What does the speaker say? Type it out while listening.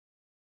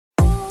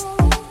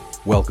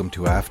Welcome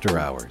to After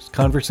Hours,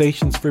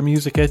 Conversations for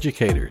Music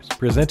Educators,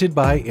 presented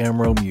by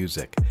Amro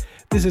Music.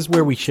 This is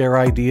where we share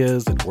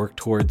ideas and work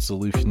towards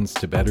solutions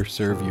to better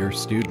serve your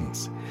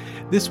students.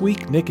 This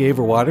week, Nick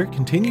Averwater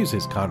continues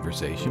his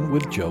conversation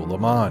with Joe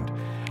Lamond,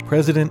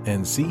 President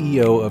and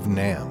CEO of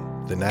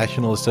NAM, the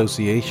National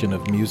Association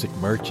of Music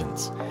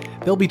Merchants.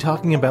 They'll be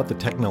talking about the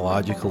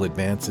technological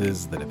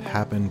advances that have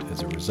happened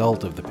as a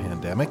result of the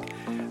pandemic,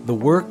 the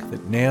work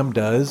that NAM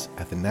does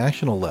at the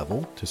national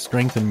level to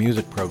strengthen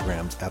music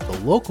programs at the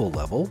local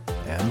level,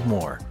 and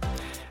more.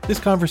 This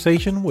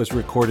conversation was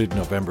recorded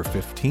November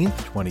 15th,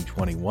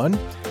 2021,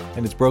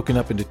 and it's broken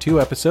up into 2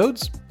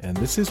 episodes, and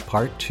this is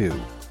part 2.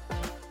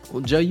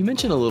 Well, Joe, you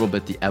mentioned a little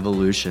bit the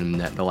evolution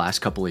that the last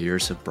couple of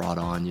years have brought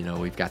on. You know,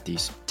 we've got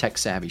these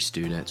tech-savvy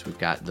students. We've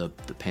got the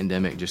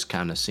pandemic just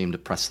kind of seemed to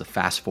press the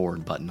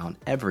fast-forward button on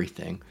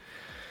everything.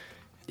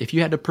 If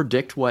you had to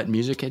predict what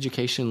music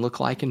education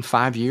looked like in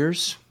 5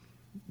 years,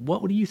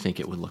 what do you think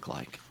it would look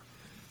like?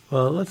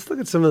 Well, let's look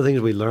at some of the things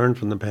we learned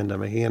from the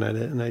pandemic.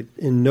 And I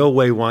in no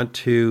way want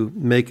to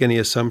make any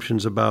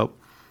assumptions about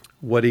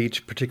what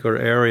each particular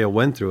area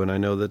went through. And I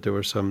know that there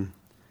was some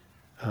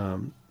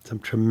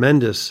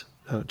tremendous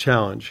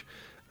challenge,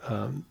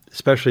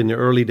 especially in the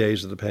early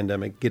days of the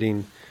pandemic,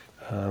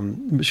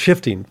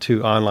 shifting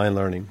to online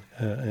learning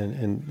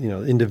and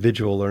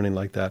individual learning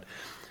like that.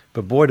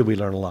 But boy, did we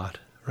learn a lot,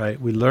 right?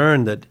 We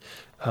learned that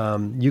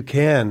you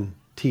can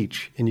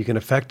teach and you can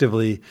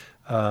effectively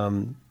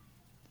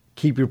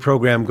keep your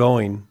program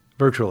going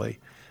virtually.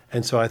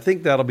 And so I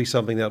think that'll be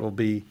something that will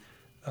be,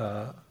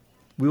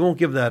 we won't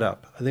give that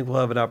up. I think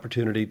we'll have an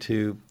opportunity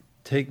to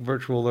take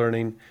virtual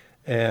learning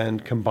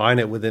and combine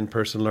it with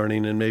in-person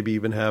learning and maybe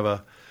even have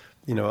a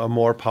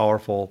more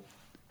powerful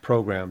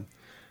program.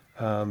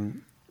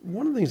 One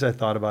of the things I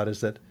thought about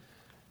is that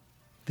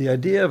the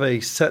idea of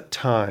a set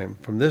time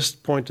from this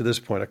point to this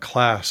point, a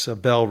class, a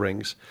bell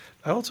rings,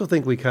 I also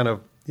think we kind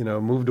of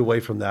moved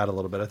away from that a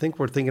little bit. I think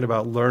we're thinking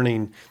about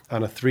learning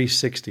on a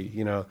 360,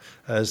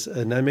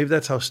 and maybe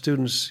that's how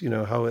students,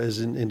 how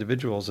as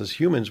individuals, as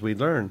humans, we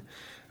learn.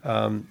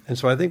 And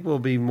so I think we'll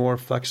be more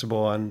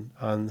flexible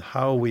on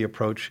how we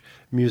approach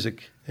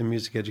music and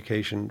music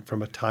education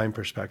from a time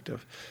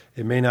perspective.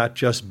 It may not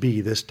just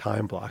be this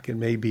time block. It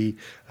may be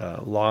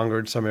longer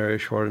in some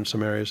areas, shorter in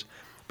some areas.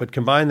 But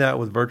combine that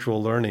with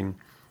virtual learning,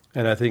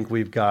 and I think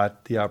we've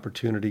got the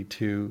opportunity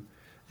to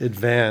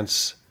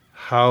advance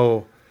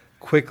how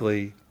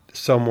quickly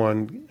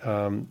someone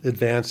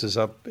advances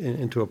up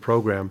into a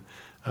program.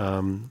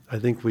 I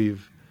think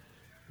we've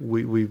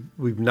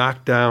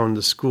knocked down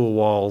the school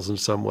walls in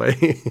some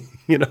way,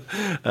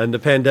 and the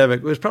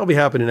pandemic was probably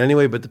happening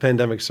anyway, but the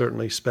pandemic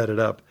certainly sped it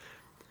up.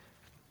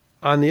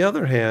 On the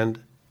other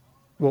hand,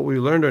 what we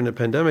learned during the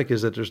pandemic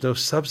is that there's no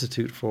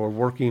substitute for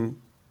working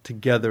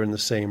together in the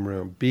same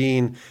room,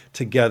 being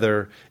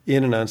together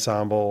in an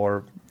ensemble,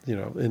 or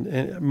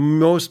in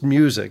most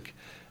music,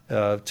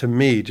 to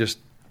me, just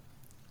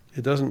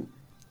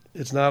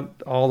it's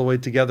not all the way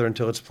together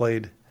until it's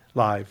played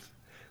live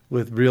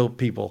with real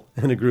people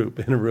in a group,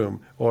 in a room,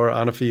 or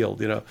on a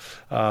field,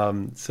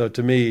 So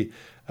to me,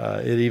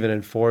 it even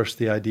enforced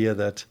the idea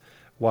that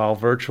while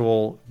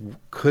virtual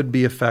could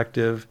be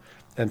effective,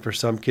 and for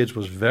some kids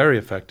was very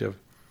effective,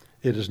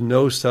 it is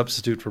no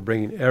substitute for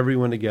bringing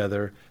everyone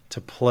together to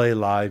play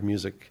live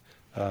music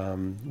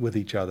with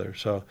each other.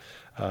 So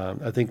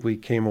I think we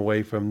came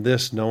away from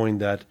this knowing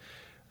that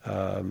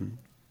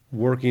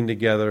working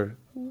together,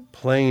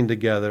 playing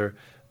together,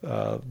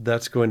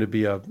 that's going to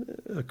be a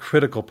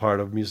critical part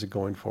of music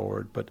going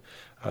forward. But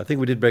I think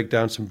we did break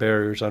down some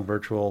barriers on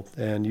virtual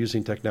and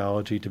using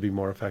technology to be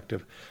more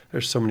effective.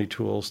 There's so many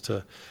tools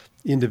to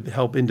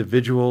help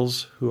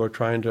individuals who are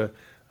trying to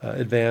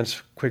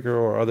advance quicker,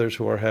 or others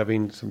who are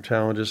having some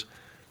challenges.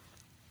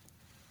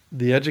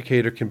 The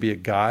educator can be a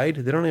guide.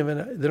 They don't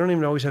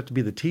even always have to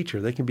be the teacher.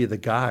 They can be the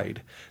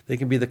guide. They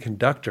can be the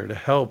conductor to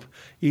help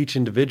each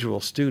individual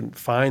student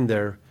find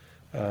their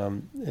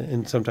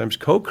and sometimes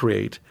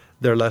co-create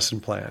their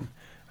lesson plan.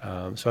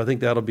 So I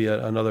think that'll be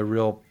another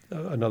real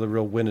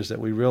win, is that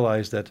we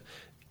realize that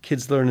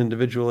kids learn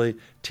individually.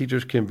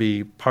 Teachers can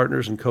be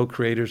partners and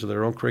co-creators of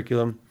their own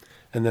curriculum,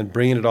 and then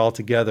bringing it all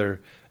together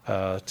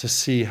to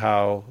see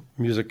how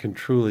music can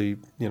truly,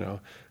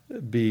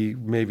 be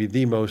maybe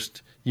the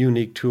most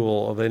unique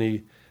tool of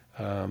any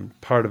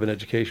part of an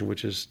education,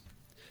 which is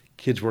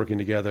kids working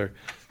together,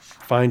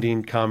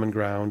 finding common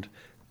ground,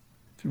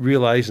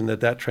 realizing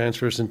that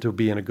transfers into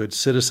being a good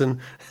citizen,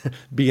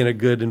 being a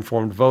good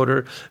informed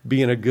voter,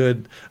 being a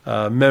good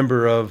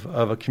member of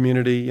a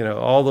community,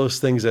 all those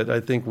things that I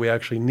think we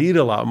actually need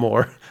a lot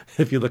more.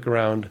 If you look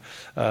around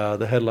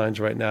the headlines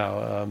right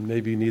now,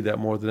 maybe you need that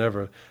more than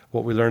ever.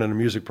 What we learn in a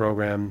music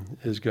program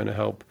is going to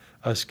help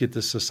us get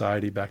this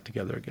society back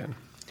together again.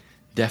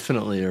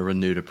 Definitely a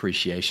renewed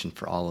appreciation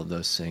for all of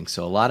those things.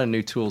 So a lot of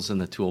new tools in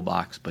the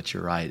toolbox, but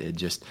you're right. It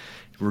just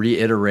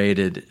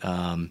reiterated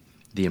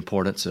the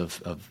importance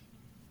of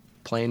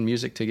playing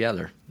music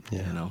together,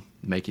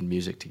 making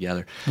music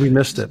together. We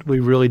missed it.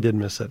 We really did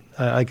miss it.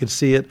 I could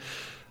see it.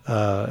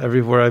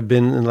 Everywhere I've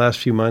been in the last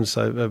few months,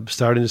 I'm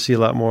starting to see a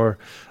lot more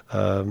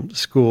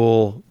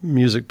school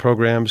music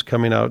programs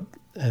coming out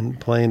and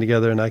playing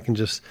together, and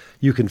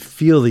you can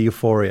feel the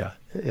euphoria.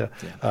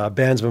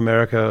 Bands of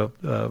America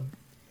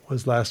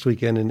was last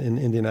weekend in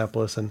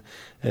Indianapolis,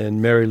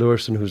 and Mary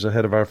Lewerson, who's the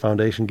head of our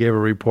foundation, gave a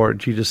report,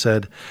 and she just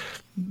said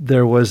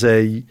there was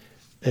a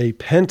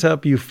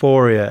pent-up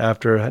euphoria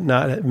after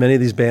not many of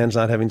these bands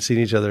not having seen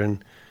each other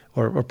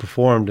or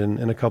performed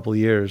in a couple of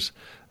years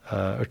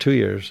or 2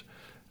 years.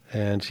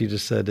 And she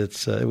just said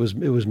it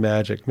was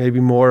magic, maybe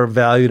more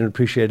valued and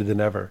appreciated than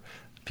ever,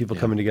 people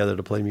coming together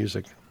to play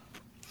music.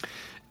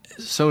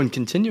 So in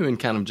continuing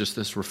kind of just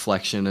this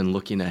reflection and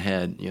looking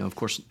ahead, of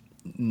course,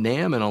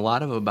 NAMM and a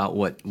lot of about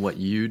what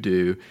you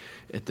do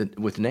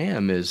with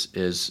NAMM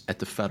is at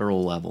the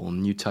federal level,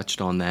 and you touched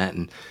on that.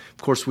 And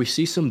of course, we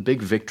see some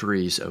big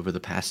victories over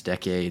the past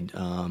decade,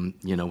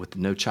 with the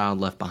No Child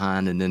Left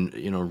Behind, and then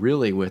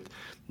really with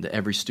the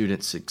Every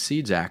Student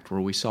Succeeds Act,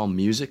 where we saw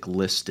music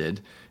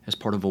listed as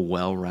part of a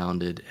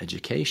well-rounded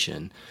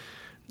education.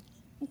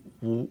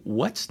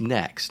 What's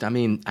next? I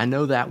mean, I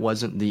know that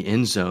wasn't the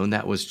end zone.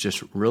 That was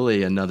just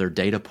really another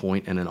data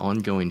point and an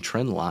ongoing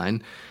trend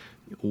line.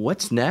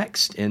 What's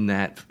next in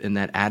that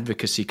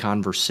advocacy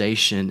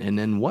conversation, and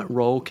then what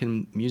role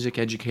can music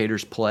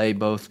educators play,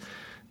 both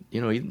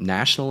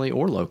nationally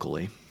or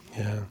locally?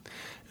 Yeah,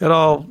 it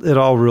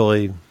all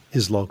really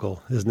is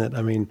local, isn't it?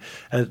 I mean,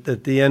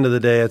 at the end of the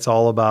day, it's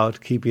all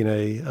about keeping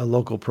a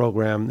local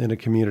program in a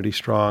community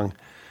strong.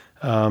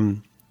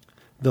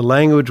 The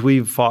language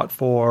we've fought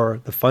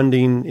for, the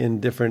funding in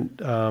different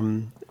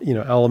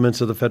elements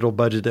of the federal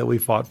budget that we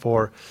fought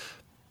for,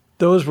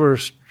 those were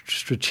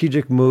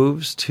strategic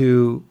moves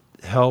to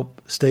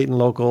help state and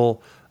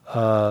local,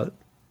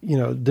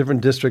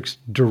 different districts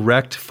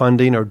direct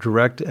funding or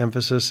direct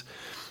emphasis.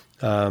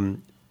 The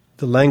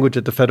language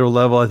at the federal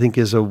level, I think,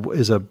 it's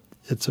a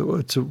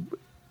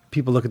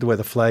people look at the way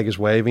the flag is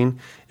waving.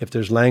 If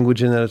there's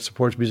language in that it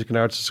supports music and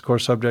arts as a core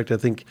subject, I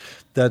think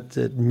that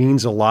it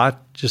means a lot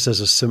just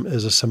as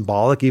a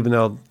symbolic. Even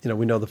though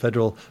we know the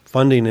federal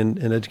funding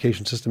in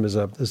education system is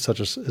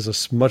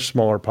a much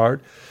smaller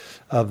part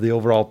of the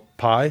overall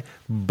pie,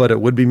 but it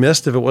would be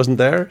missed if it wasn't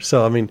there.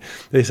 So I mean,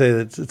 they say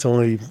that it's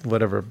only 7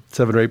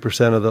 or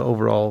 8% of the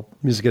overall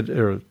music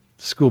or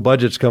school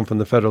budgets come from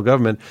the federal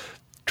government.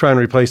 Try and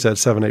replace that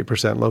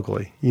 7-8%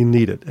 locally. You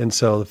need it. And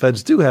so the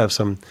feds do have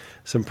some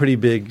pretty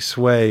big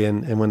sway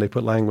and when they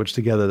put language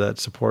together that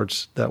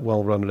supports that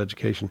well-rounded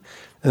education.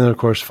 And then, of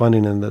course,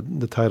 funding in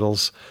the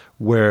titles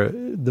where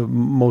the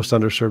most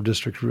underserved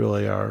districts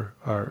really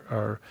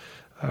are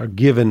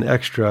given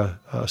extra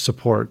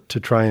support to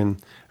try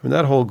and,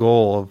 that whole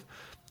goal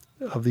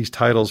of these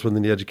titles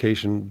within the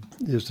education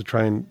is to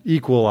try and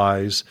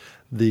equalize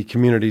the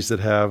communities that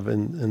have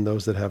and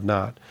those that have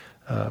not.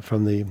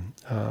 From the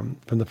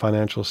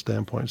financial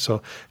standpoint,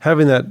 so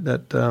having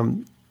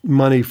that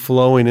money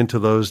flowing into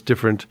those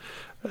different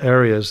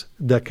areas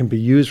that can be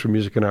used for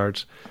music and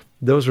arts,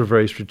 those are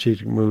very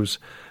strategic moves.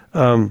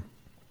 And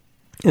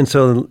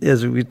so,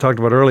 as we talked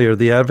about earlier,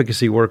 the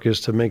advocacy work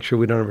is to make sure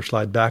we don't ever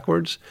slide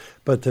backwards,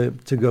 but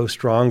to go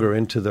stronger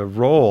into the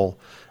role.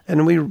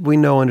 And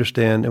we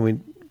understand, and we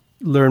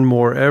learn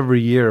more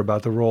every year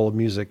about the role of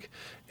music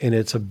and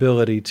its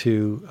ability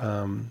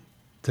to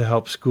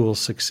help schools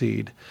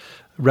succeed,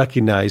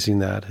 recognizing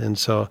that. And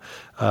so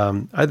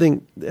I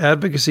think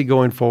advocacy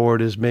going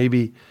forward is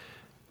maybe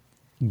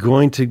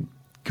going to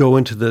go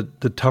into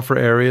the tougher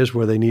areas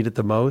where they need it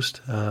the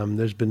most.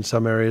 There's been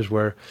some areas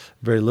where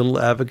very little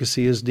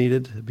advocacy is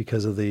needed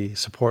because of the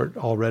support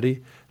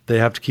already. They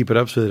have to keep it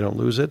up so they don't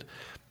lose it.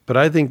 But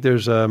I think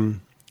there's a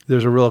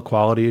real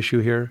equality issue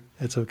here.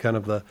 It's a kind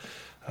of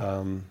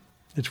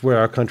it's where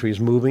our country is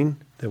moving,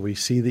 that we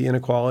see the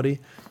inequality,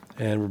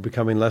 and we're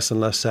becoming less and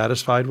less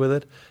satisfied with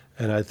it.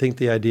 And I think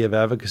the idea of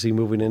advocacy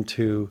moving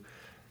into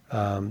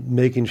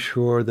making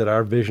sure that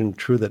our vision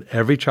true that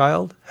every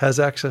child has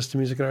access to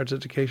music and arts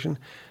education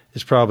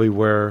is probably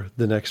where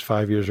the next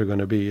 5 years are going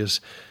to be, is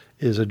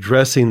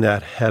addressing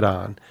that head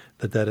on,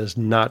 that is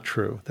not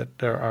true, that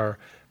there are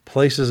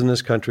places in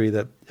this country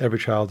that every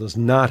child does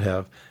not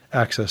have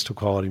access to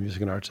quality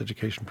music and arts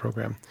education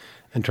program,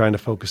 and trying to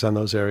focus on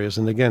those areas.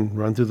 And again,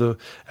 run through the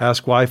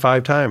ask why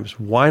 5 times.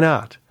 Why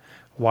not?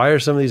 Why are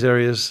some of these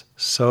areas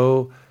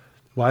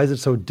why is it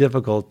so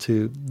difficult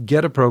to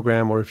get a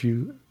program, or if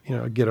you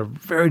get a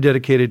very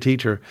dedicated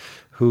teacher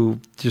who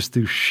just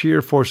through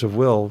sheer force of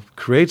will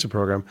creates a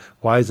program,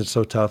 why is it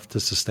so tough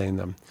to sustain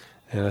them?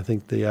 And I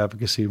think the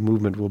advocacy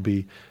movement will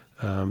be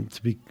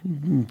to be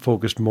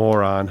focused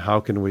more on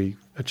how can we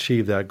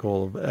achieve that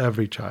goal of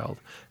every child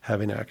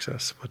having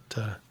access,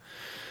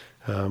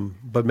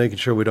 but making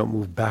sure we don't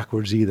move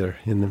backwards either.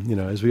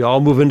 As we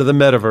all move into the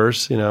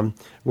metaverse,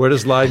 where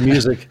does live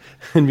music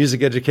and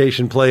music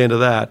education play into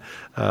that?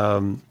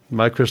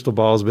 My crystal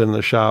ball has been in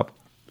the shop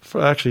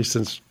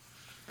since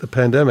the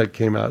pandemic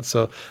came out.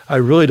 So I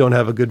really don't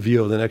have a good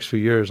view of the next few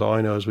years. All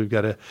I know is we've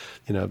got to,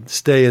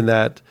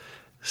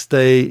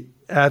 stay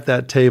at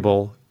that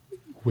table,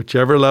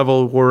 whichever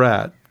level we're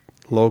at,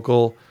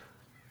 local,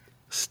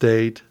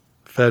 state,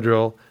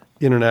 federal,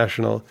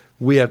 international,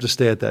 we have to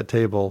stay at that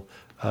table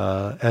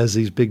as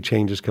these big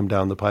changes come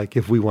down the pike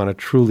if we want to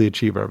truly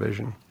achieve our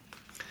vision.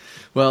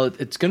 Well,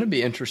 it's going to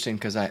be interesting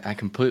because I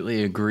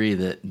completely agree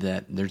that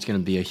there's going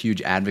to be a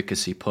huge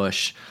advocacy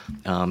push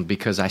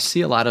because I see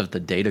a lot of the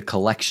data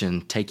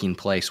collection taking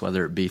place,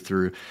 whether it be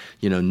through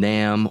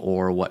NAM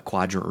or what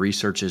Quadrant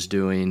Research is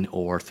doing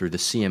or through the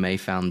CMA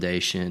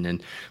Foundation.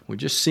 And we're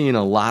just seeing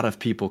a lot of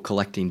people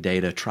collecting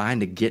data, trying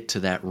to get to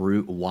that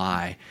root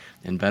why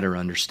and better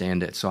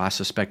understand it. So I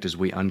suspect as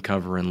we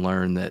uncover and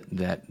learn that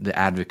the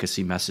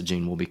advocacy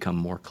messaging will become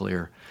more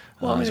clear.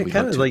 Well, I mean, it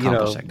kind of like,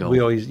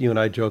 you and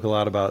I joke a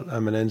lot about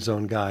I'm an end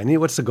zone guy. And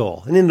what's the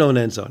goal? An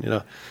end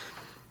zone,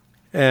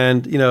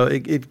 And,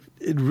 it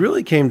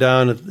really came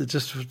down to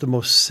just the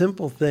most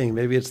simple thing.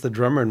 Maybe it's the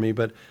drummer in me,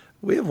 but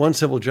we have one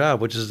simple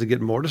job, which is to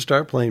get more to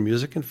start playing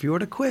music and fewer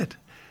to quit.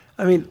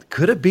 I mean,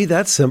 could it be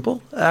that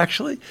simple,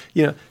 actually?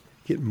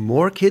 Get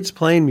more kids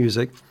playing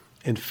music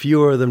and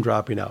fewer of them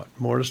dropping out.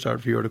 More to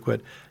start, fewer to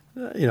quit.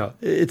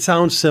 It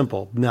sounds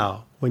simple.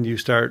 Now, when you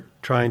start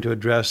trying to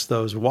address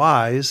those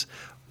whys,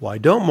 why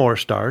don't more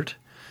start?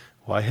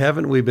 Why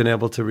haven't we been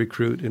able to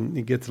recruit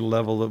and get to the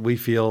level that we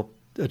feel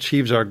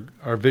achieves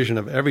our vision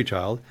of every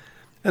child?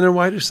 And then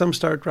why do some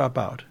start drop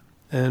out?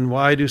 And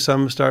why do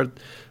some start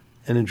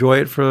and enjoy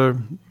it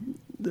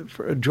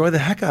enjoy the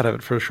heck out of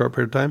it for a short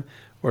period of time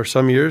or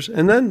some years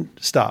and then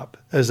stop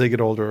as they get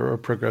older or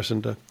progress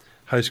into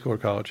high school or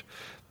college?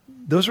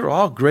 Those are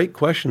all great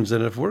questions.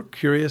 And if we're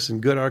curious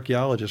and good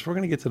archaeologists, we're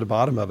going to get to the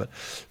bottom of it.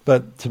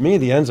 But to me,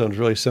 the end zone is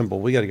really simple.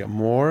 We got to get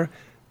more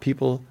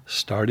people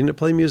starting to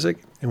play music,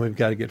 and we've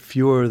got to get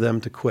fewer of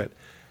them to quit.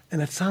 And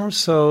it sounds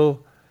so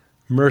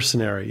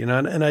mercenary, and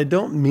I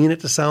don't mean it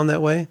to sound that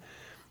way.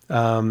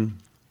 You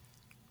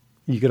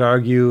could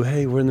argue,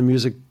 hey, we're in the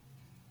music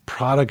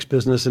products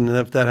business, and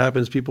if that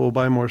happens, people will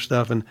buy more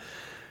stuff. And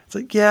it's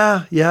like,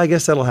 yeah, I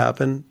guess that'll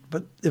happen.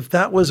 But if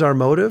that was our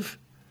motive,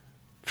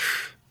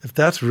 if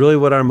that's really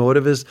what our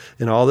motive is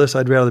in all this,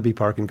 I'd rather be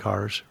parking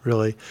cars,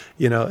 really,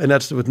 and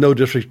that's with no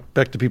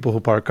disrespect to people who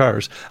park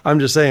cars. I'm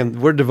just saying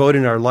we're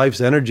devoting our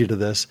life's energy to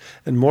this,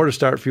 and more to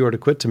start, fewer to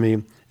quit to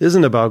me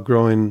isn't about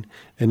growing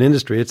an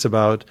industry. It's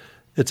about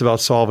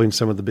solving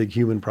some of the big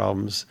human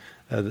problems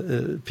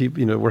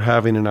we're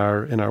having in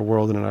our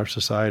world and in our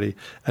society.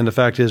 And the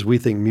fact is, we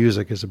think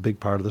music is a big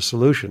part of the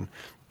solution.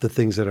 The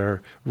things that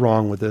are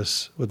wrong with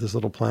this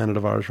little planet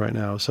of ours right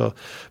now. So,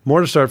 more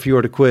to start,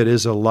 fewer to quit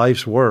is a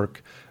life's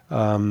work,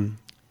 and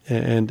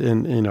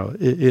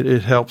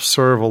it helps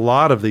serve a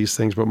lot of these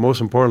things. But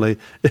most importantly,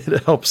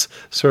 it helps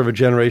serve a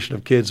generation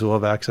of kids who will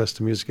have access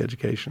to music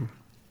education.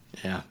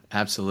 Yeah,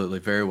 absolutely.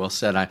 Very well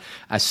said.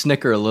 I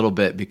snicker a little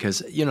bit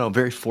because,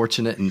 very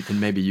fortunate,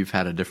 and maybe you've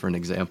had a different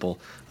example,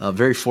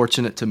 very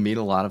fortunate to meet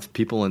a lot of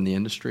people in the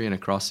industry and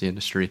across the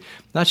industry.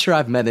 Not sure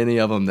I've met any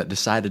of them that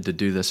decided to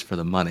do this for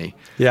the money,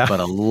 but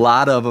a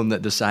lot of them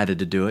that decided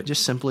to do it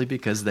just simply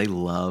because they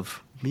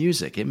love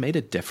music. It made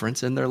a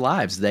difference in their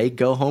lives. They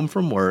go home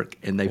from work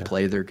and they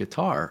play their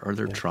guitar or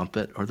their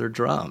trumpet or their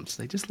drums.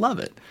 They just love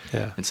it.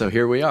 Yeah. And so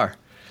here we are.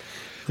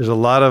 There's a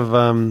lot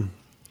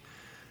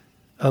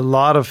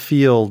of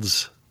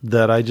fields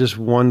that I just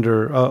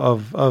wonder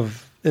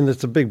and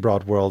it's a big,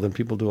 broad world, and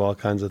people do all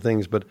kinds of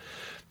things. But,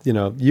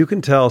 you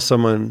can tell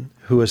someone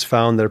who has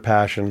found their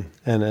passion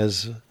and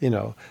has,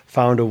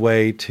 found a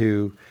way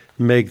to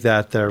make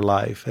that their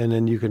life. And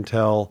then you can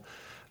tell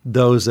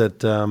those that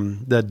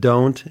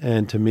don't.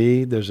 And to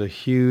me, there's a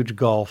huge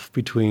gulf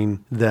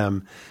between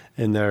them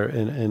and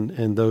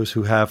those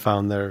who have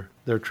found their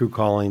true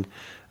calling.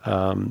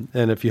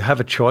 And if you have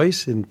a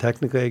choice, and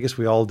technically I guess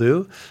we all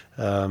do,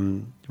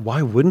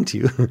 why wouldn't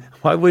you?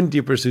 Why wouldn't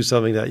you pursue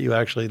something that you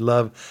actually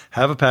love,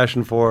 have a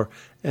passion for,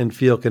 and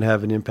feel can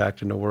have an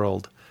impact in the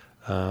world?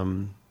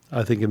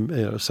 I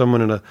think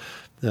someone in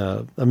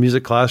a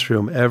music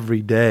classroom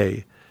every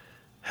day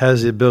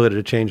has the ability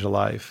to change a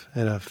life.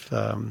 And if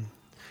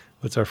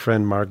what's our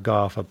friend Mark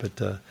Goff up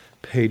at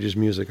Pages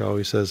Music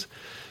always says,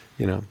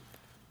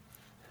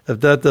 if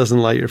that doesn't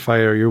light your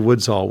fire, your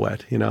wood's all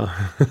wet, Yeah,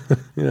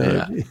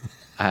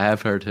 I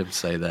have heard him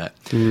say that.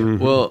 Mm-hmm.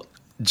 Well,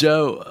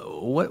 Joe,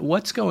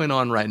 what's going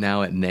on right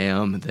now at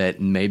NAM that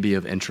may be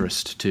of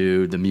interest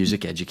to the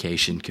music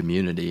education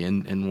community,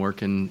 and where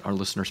can our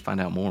listeners find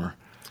out more?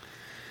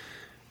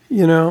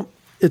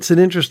 It's an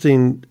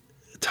interesting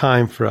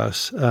time for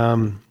us.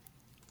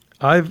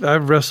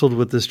 I've wrestled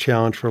with this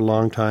challenge for a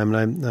long time,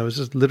 and I was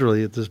just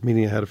literally at this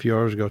meeting I had a few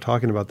hours ago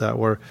talking about that,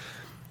 where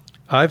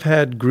I've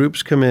had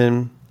groups come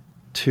in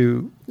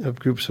to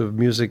groups of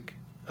music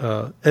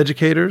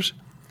educators,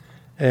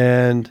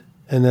 and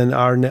then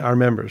our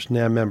members,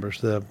 NAM members,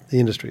 the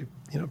industry,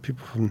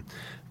 people from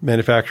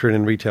manufacturing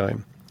and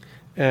retailing,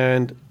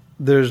 and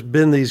there's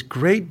been these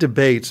great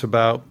debates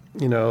about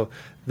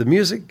the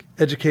music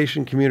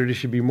education community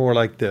should be more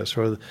like this,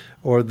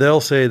 or they'll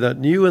say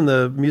that you and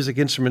the music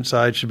instrument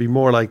side should be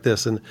more like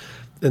this, and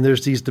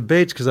there's these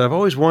debates because I've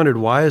always wondered,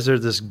 why is there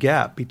this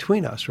gap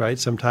between us, right?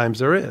 Sometimes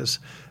there is.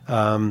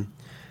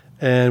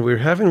 And we were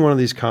having one of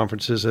these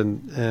conferences,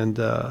 and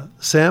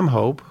Sam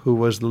Hope, who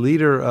was the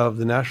leader of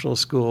the National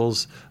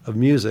Schools of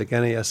Music,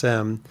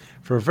 NASM,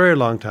 for a very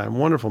long time,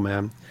 wonderful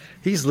man,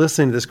 he's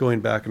listening to this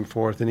going back and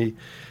forth, and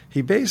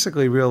he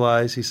basically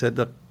realized, he said,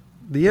 that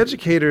the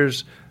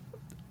educators,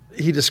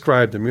 he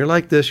described them, you're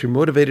like this, you're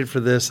motivated for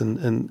this,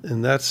 and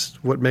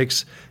that's what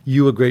makes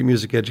you a great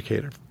music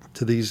educator.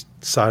 To these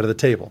side of the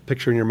table.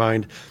 Picture in your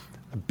mind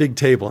a big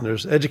table, and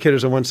there's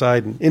educators on one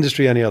side and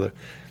industry on the other.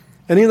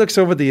 And he looks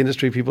over at the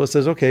industry people and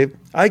says, okay,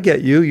 I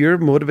get you. You're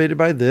motivated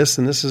by this,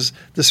 and this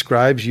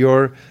describes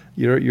your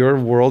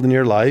world and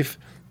your life.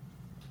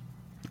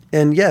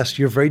 And yes,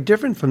 you're very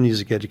different from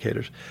music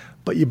educators,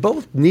 but you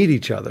both need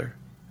each other.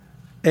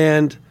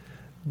 And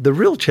the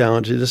real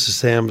challenge, and this is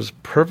Sam's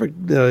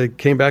perfect,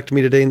 came back to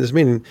me today in this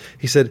meeting,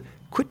 he said,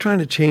 quit trying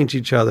to change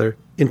each other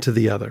into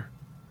the other.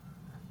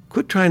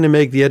 Quit trying to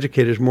make the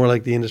educators more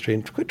like the industry,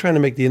 and quit trying to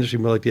make the industry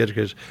more like the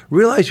educators.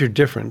 Realize you're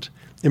different,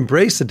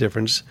 embrace the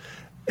difference,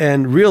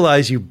 and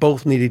realize you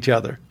both need each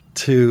other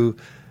to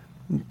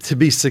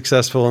be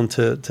successful and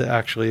to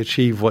actually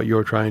achieve what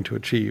you're trying to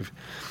achieve.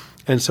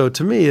 And so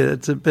to me,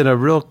 it's been a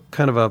real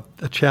kind of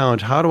a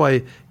challenge. How do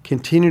I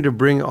continue to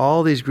bring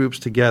all these groups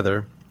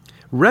together,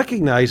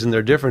 recognizing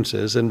their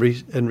differences and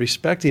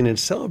respecting and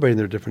celebrating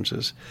their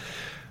differences?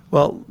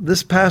 Well,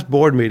 this past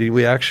board meeting,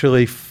 we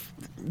actually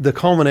the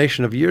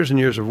culmination of years and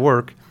years of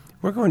work,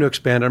 we're going to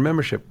expand our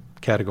membership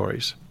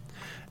categories.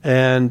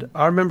 And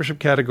our membership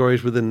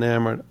categories within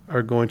NAMM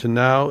are going to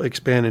now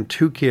expand in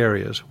two key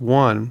areas.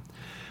 One,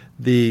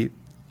 the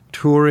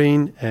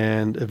touring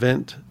and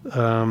event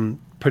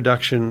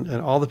production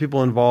and all the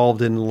people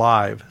involved in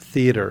live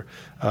theater,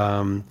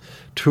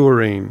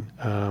 touring,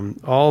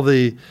 all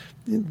the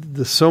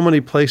so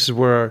many places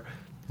where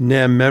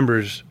NAMM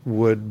members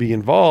would be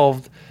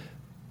involved,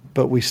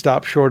 but we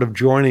stopped short of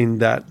joining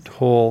that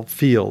whole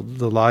field,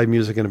 the live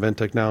music and event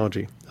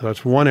technology. So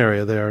that's one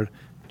area there.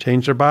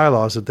 Change their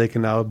bylaws that they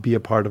can now be a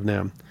part of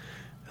NAMM. And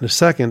the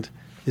second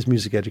is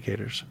music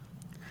educators.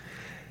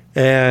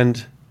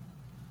 And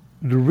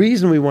the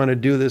reason we want to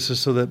do this is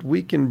so that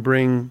we can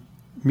bring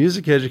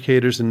music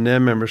educators and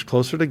NAMM members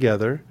closer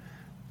together,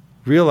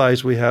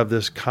 realize we have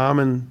this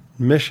common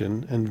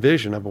mission and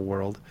vision of a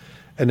world,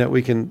 and that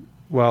we can,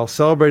 while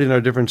celebrating our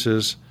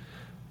differences,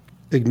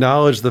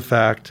 acknowledge the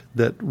fact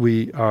that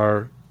we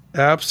are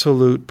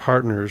absolute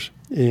partners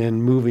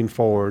in moving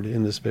forward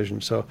in this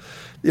vision. So,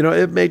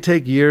 it may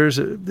take years.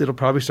 It'll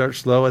probably start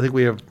slow. I think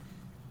we have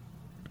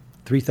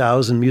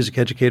 3,000 music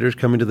educators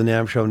coming to the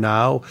NAMM show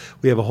now.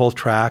 We have a whole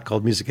track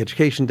called Music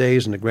Education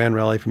Days and the Grand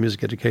Rally for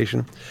Music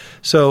Education.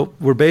 So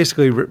we're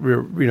basically,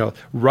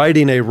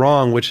 righting a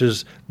wrong, which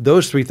is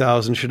those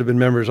 3,000 should have been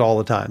members all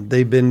the time.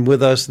 They've been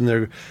with us, and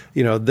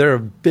they're a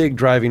big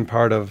driving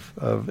part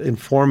of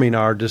informing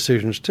our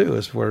decisions too,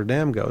 as where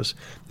NAMM goes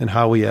and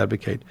how we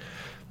advocate.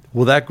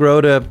 Will that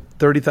grow to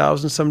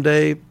 30,000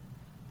 someday,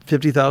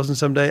 50,000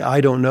 someday? I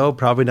don't know.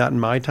 Probably not in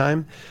my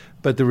time.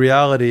 But the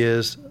reality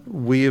is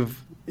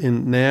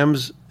in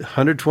NAMM's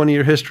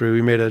 120-year history,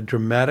 we made a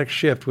dramatic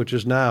shift, which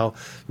is now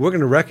we're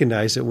going to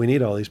recognize that we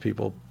need all these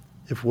people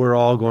if we're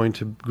all going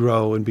to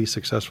grow and be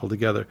successful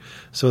together,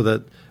 so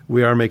that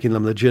we are making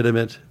them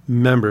legitimate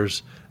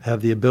members,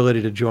 have the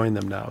ability to join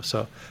them now.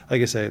 So,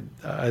 like I say,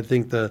 I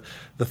think the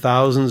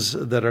thousands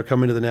that are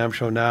coming to the NAMM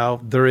show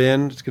now, they're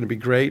in. It's going to be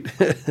great.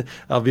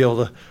 I'll be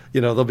able to,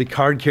 they'll be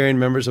card-carrying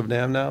members of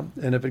NAMM now.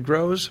 And if it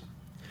grows,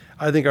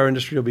 I think our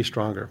industry will be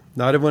stronger.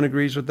 Not everyone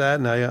agrees with that,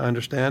 and I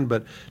understand,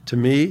 but to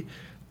me,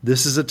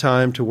 this is a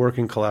time to work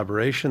in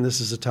collaboration.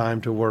 This is a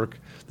time to work.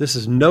 This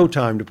is no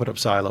time to put up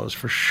silos,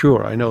 for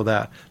sure. I know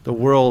that. The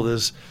world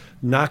is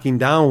knocking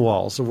down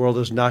walls. The world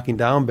is knocking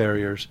down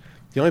barriers.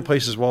 The only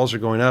places walls are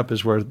going up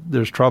is where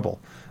there's trouble.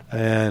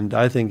 And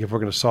I think if we're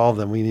going to solve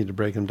them, we need to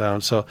break them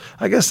down. So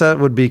I guess that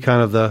would be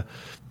kind of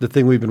the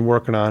thing we've been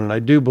working on. And I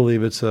do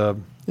believe it's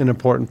an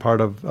important part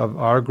of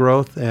our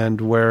growth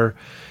and where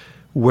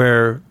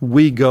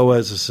we go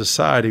as a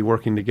society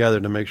working together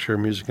to make sure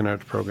music and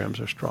arts programs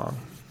are strong.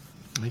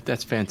 I think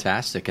that's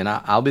fantastic. And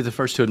I'll be the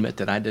first to admit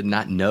that I did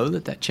not know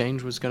that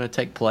change was going to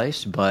take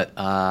place. But,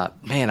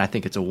 man, I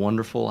think it's a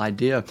wonderful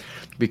idea,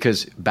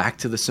 because back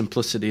to the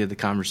simplicity of the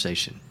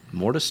conversation,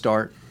 more to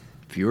start,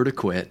 fewer to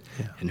quit,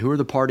 and who are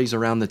the parties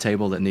around the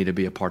table that need to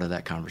be a part of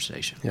that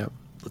conversation? Yep.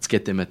 Let's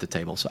get them at the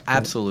table. So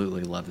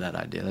absolutely love that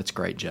idea. That's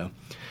great, Joe.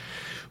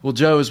 Well,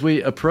 Joe, as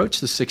we approach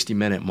the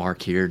 60-minute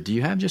mark here, do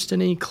you have just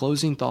any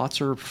closing thoughts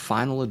or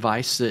final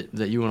advice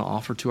that you want to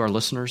offer to our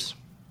listeners?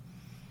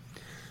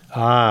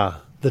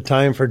 The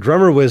time for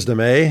drummer wisdom,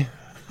 eh?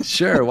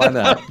 Sure, why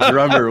not?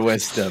 Drummer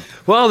wisdom.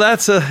 Well,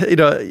 that's at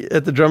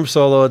the drum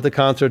solo at the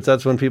concerts,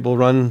 that's when people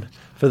run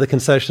for the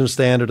concession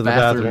stand or to the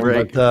bathroom.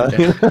 Break.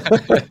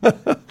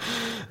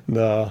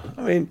 No,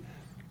 I mean,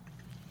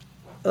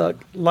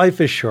 life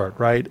is short,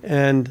 right?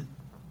 And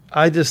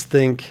I just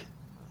think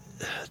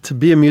to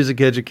be a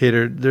music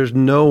educator, there's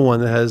no one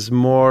that has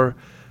more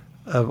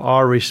of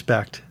our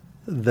respect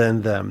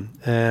than them.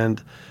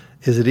 And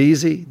is it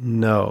easy?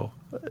 No.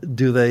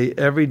 Do they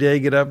every day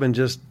get up and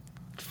just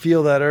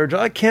feel that urge.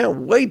 I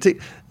can't wait to.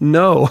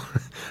 No,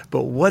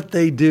 but what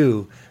they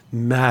do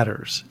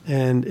matters,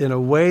 and in a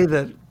way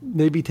that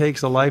maybe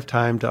takes a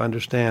lifetime to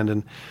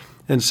understand.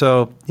 And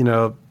so,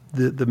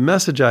 the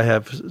message I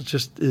have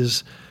just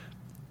is,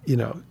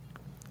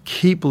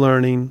 keep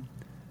learning,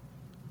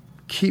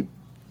 keep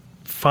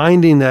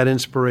finding that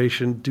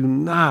inspiration. Do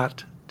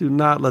not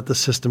let the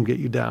system get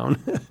you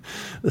down.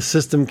 The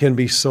system can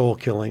be soul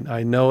killing.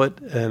 I know it,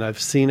 and I've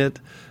seen it,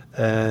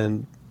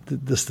 and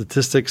the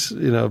statistics,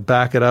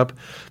 back it up.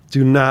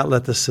 Do not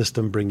let the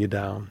system bring you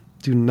down.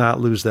 Do not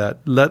lose that.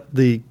 Let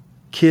the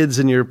kids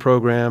in your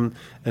program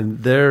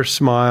and their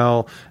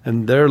smile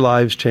and their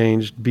lives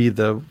changed be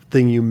the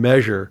thing you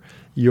measure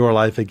your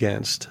life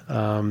against.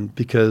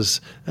 Because,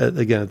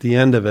 again, at the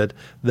end of it,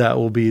 that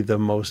will be the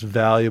most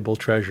valuable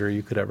treasure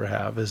you could ever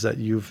have, is that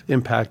you've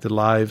impacted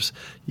lives,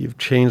 you've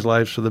changed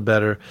lives for the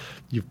better,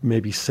 you've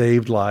maybe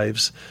saved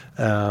lives.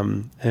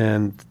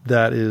 And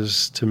that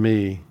is, to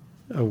me,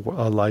 a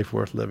life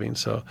worth living.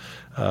 So,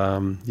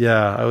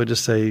 I would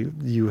just say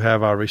you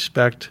have our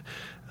respect.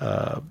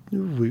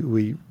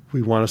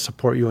 We want to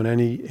support you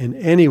in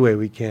any way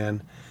we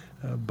can,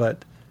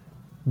 but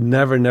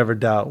never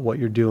doubt what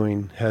you're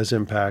doing has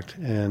impact.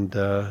 And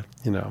the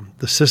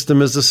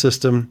system is the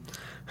system.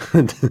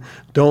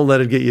 Don't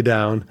let it get you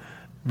down.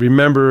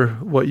 Remember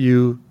what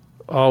you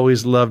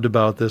always loved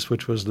about this,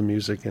 which was the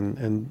music,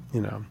 and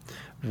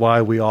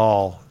why we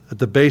all, at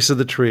the base of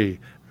the tree,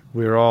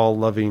 we all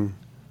love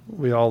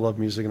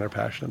music and are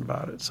passionate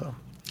about it. So.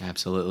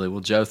 Absolutely.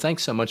 Well, Joe,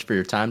 thanks so much for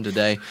your time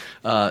today.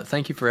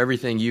 Thank you for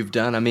everything you've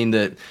done. I mean,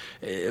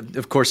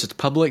 of course, it's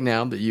public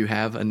now, but you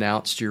have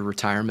announced your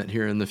retirement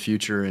here in the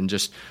future. And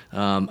just,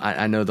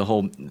 I know the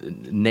whole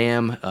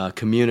NAMM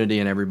community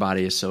and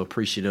everybody is so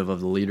appreciative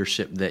of the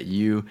leadership that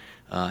you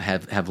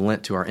have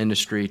lent to our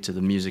industry, to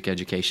the music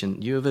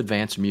education. You have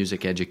advanced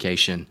music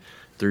education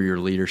through your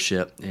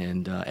leadership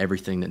and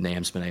everything that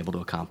NAMM's been able to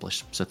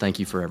accomplish. So thank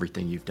you for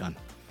everything you've done.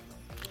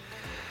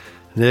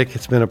 Nick,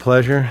 it's been a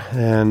pleasure,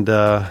 and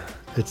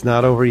it's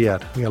not over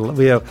yet.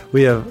 We have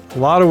a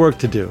lot of work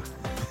to do.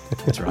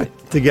 That's right.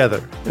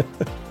 Together.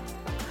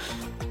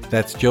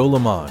 That's Joe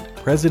Lamond,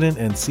 President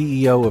and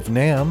CEO of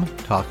NAMM,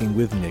 talking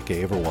with Nick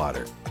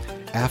Averwater.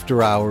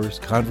 After Hours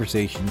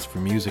Conversations for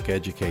Music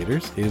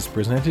Educators is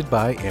presented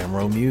by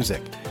Amro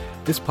Music.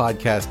 This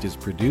podcast is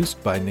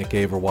produced by Nick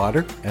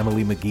Averwater,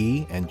 Emily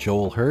McGee, and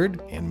Joel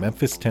Hurd in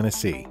Memphis,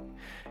 Tennessee.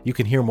 You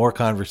can hear more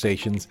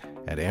conversations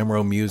at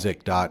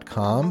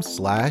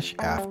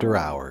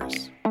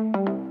amromusic.com/afterhours.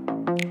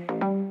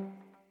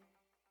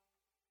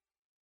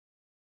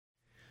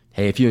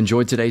 Hey, if you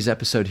enjoyed today's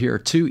episode, here are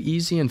 2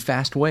 easy and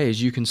fast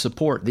ways you can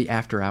support the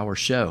After Hours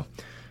show.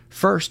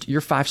 First, your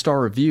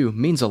 5-star review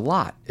means a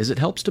lot, as it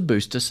helps to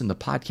boost us in the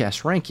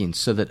podcast rankings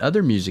so that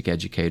other music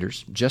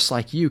educators just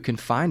like you can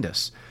find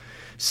us.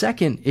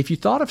 Second, if you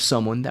thought of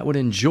someone that would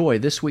enjoy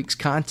this week's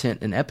content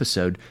and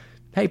episode,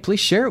 hey, please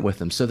share it with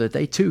them so that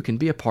they too can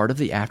be a part of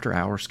the After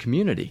Hours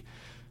community.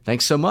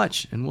 Thanks so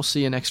much, and we'll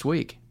see you next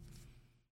week.